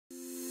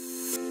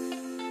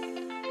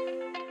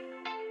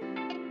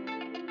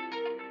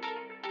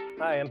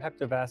Hi, I'm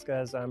Hector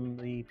Vazquez. I'm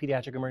the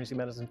Pediatric Emergency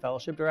Medicine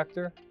Fellowship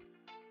Director.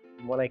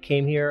 When I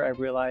came here, I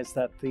realized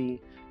that the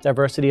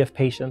diversity of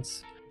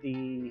patients,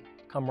 the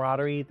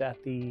camaraderie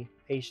that the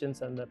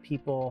patients and the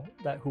people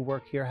who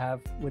work here have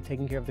with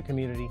taking care of the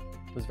community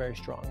was very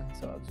strong.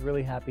 So I was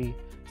really happy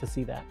to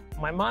see that.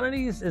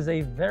 Maimonides is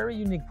a very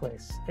unique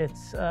place.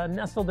 It's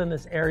nestled in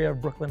this area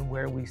of Brooklyn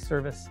where we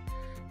service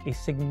a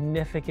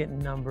significant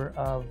number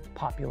of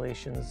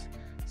populations,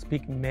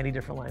 speak many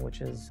different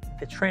languages.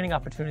 The training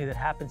opportunity that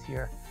happens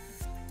here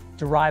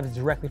derives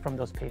directly from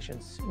those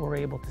patients. We're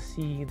able to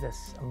see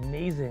this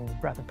amazing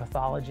breadth of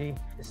pathology,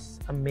 this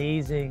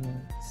amazing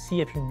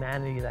sea of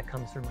humanity that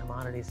comes through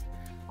Maimonides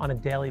on a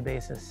daily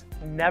basis.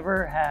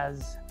 Never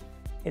has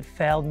it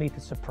failed me to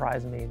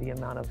surprise me the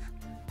amount of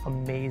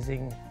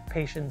amazing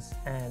patients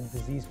and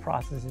disease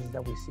processes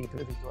that we see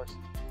through these doors.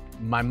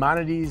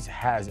 Maimonides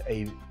has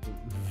a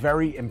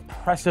very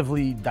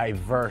impressively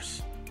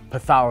diverse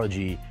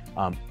pathology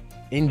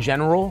in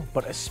general,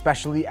 but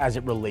especially as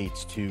it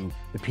relates to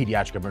the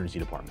Pediatric Emergency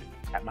Department.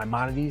 At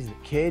Maimonides, the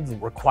kids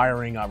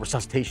requiring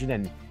resuscitation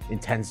and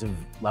intensive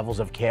levels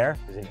of care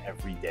is an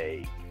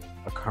everyday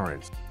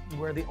occurrence.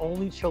 We're the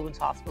only children's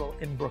hospital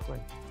in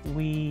Brooklyn.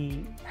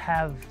 We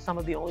have some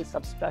of the only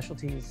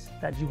subspecialties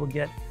that you will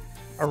get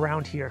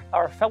around here.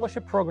 Our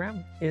fellowship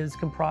program is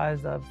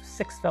comprised of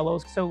 6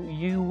 fellows, so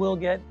you will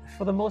get,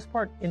 for the most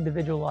part,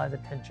 individualized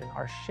attention.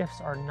 Our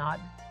shifts are not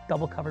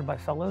double covered by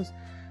fellows,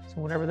 so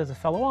whenever there's a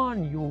fellow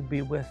on, you'll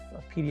be with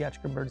a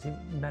pediatric emergency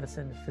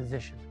medicine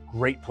physician.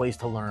 Great place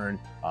to learn,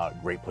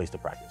 great place to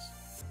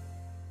practice.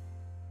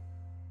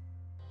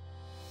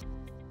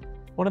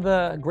 One of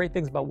the great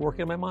things about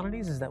working at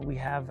Maimonides is that we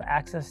have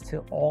access to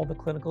all the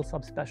clinical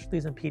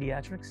subspecialties in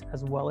pediatrics,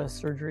 as well as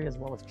surgery, as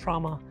well as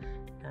trauma,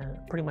 and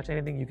pretty much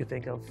anything you could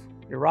think of.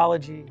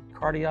 Urology,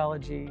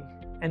 cardiology,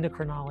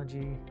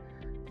 endocrinology,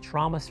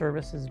 trauma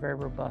service is very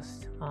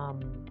robust.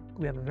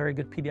 We have a very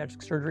good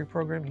pediatric surgery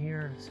program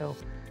here. So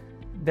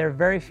there are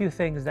very few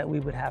things that we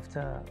would have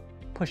to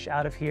push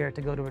out of here to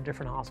go to a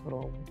different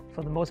hospital.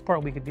 For the most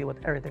part, we could deal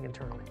with everything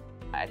internally.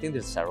 I think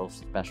there's several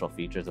special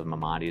features of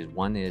Maimonides.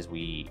 One is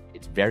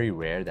it's very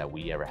rare that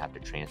we ever have to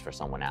transfer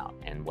someone out.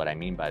 And what I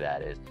mean by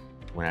that is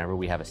whenever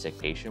we have a sick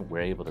patient,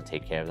 we're able to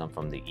take care of them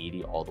from the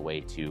ED all the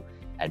way to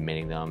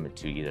admitting them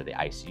to either the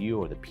ICU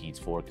or the PEDS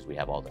floor because we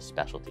have all the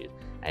specialties.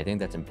 And I think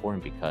that's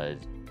important because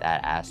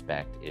that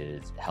aspect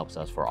helps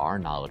us for our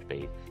knowledge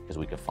base because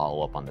we can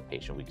follow up on the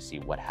patient. We can see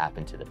what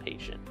happened to the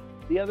patient.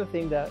 The other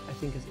thing that I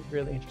think is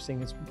really interesting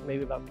is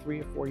maybe about 3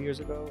 or 4 years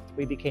ago,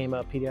 we became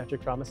a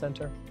pediatric trauma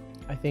center.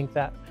 I think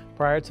that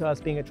prior to us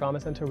being a trauma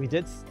center, we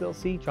did still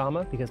see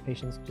trauma because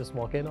patients just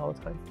walk in all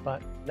the time.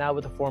 But now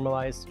with a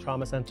formalized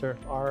trauma center,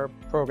 our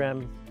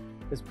program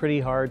is pretty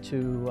hard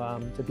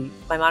to beat.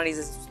 Maimonides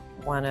is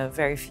one of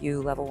very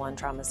few level 1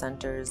 trauma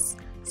centers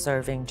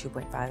serving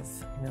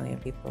 2.5 million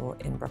people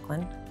in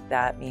Brooklyn.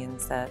 That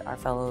means that our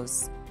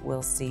fellows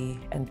will see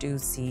and do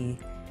see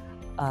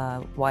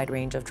a wide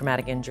range of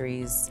traumatic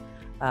injuries,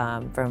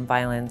 from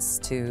violence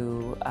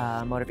to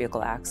motor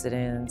vehicle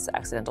accidents,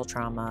 accidental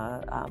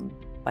trauma,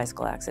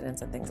 bicycle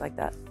accidents, and things like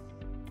that.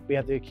 We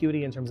have the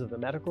acuity in terms of the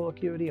medical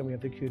acuity, and we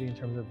have the acuity in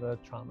terms of the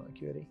trauma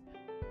acuity.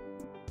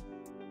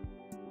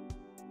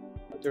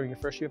 During your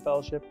first year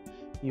fellowship,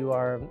 you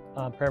are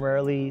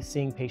primarily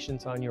seeing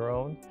patients on your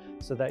own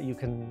so that you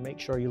can make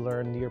sure you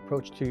learn the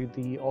approach to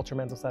the altered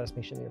mental status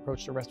patient, the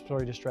approach to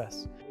respiratory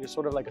distress. You're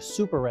sort of like a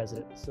super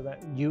resident so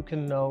that you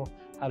can know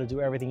how to do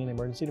everything in the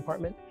emergency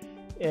department.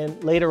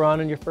 And later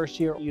on in your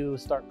first year, you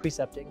start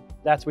precepting.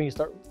 That's when you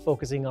start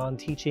focusing on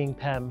teaching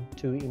PEM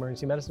to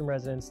emergency medicine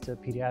residents, to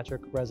pediatric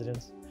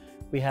residents.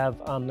 We have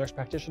nurse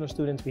practitioner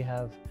students, we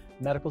have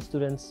medical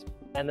students.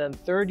 And then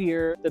third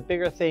year, the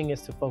bigger thing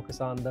is to focus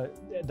on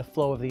the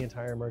flow of the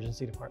entire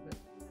emergency department.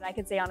 I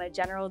could say on a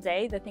general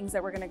day, the things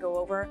that we're going to go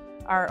over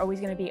are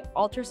always going to be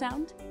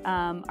ultrasound.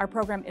 Our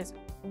program is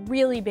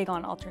really big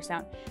on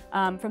ultrasound.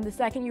 From the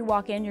second you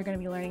walk in, you're going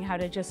to be learning how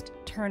to just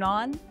turn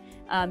on,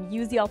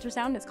 use the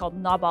ultrasound. It's called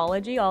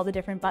knobology, all the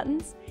different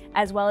buttons,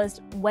 as well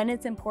as when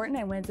it's important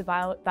and when it's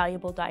a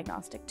valuable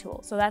diagnostic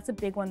tool. So that's a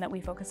big one that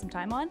we focus some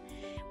time on.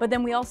 But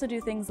then we also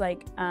do things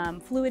like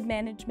fluid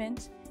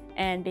management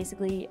and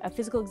basically a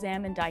physical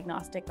exam and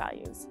diagnostic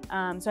values.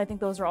 So I think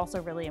those are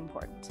also really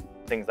important.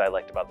 Things I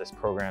liked about this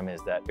program is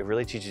that it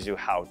really teaches you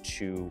how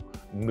to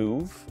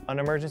move an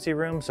emergency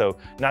room. So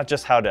not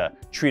just how to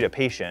treat a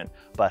patient,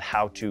 but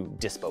how to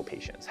dispo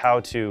patients,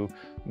 how to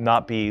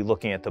not be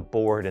looking at the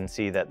board and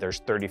see that there's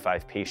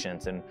 35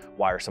 patients and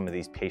why are some of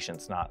these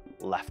patients not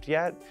left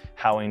yet,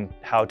 how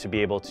to be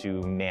able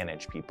to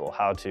manage people,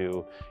 how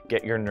to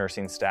get your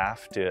nursing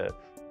staff to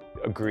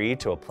agree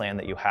to a plan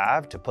that you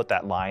have, to put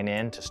that line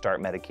in to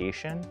start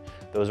medication.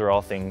 Those are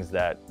all things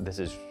that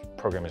this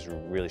program is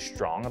really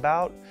strong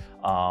about.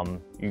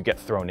 You get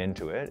thrown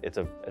into it.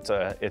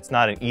 It's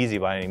not an easy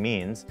by any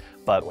means,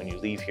 but when you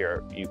leave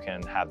here, you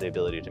can have the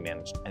ability to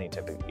manage any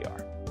type of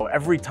ER.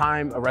 Every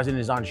time a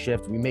resident is on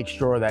shift, we make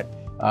sure that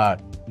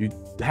You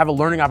have a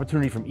learning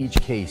opportunity from each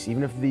case,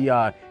 even if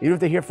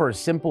they're here for a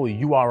simple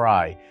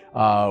URI.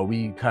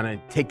 We kind of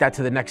take that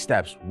to the next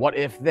steps. What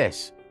if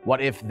this?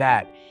 What if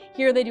that?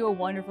 Here they do a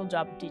wonderful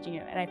job of teaching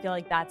it, and I feel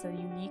like that's a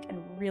unique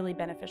and really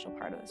beneficial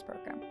part of this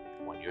program.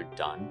 When you're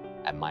done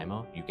at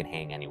Maimo, you can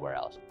hang anywhere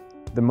else.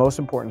 The most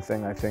important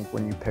thing, I think,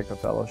 when you pick a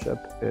fellowship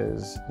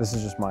is, this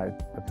is just my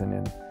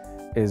opinion,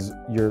 is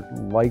your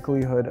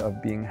likelihood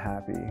of being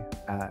happy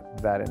at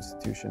that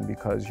institution,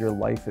 because your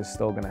life is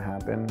still going to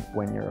happen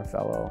when you're a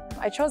fellow.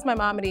 I chose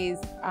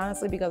Maimonides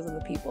honestly because of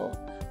the people.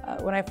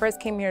 When I first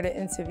came here to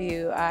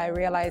interview, I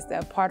realized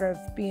that part of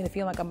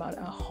feeling like I'm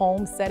a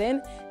home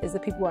setting is the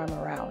people I'm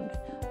around.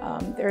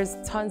 There's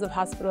tons of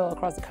hospitals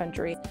across the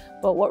country,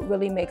 but what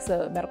really makes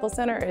a medical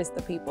center is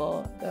the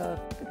people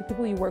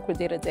you work with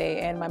day to day.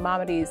 And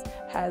Maimonides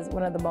has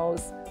one of the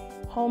most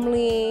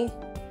homely,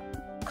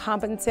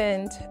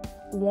 competent,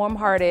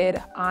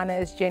 warm-hearted,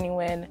 honest,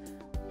 genuine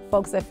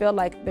folks that feel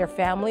like they're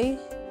family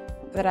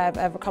that I've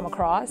ever come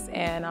across.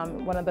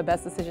 And one of the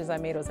best decisions I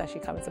made was actually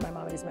coming to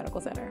Maimonides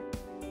Medical Center.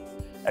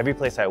 Every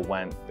place I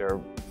went, there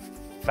are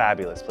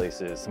fabulous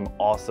places, some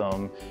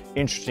awesome,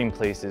 interesting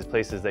places,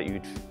 places that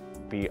you'd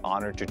be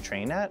honored to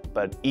train at.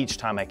 But each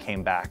time I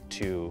came back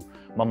to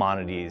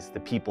Maimonides, the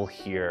people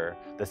here,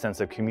 the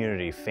sense of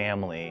community,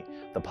 family,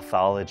 the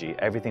pathology,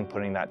 everything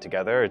putting that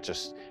together, it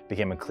just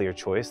became a clear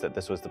choice that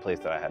this was the place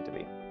that I had to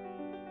be.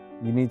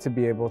 You need to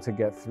be able to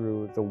get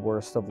through the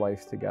worst of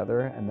life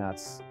together, and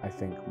that's, I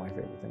think, my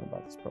favorite thing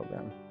about this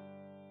program.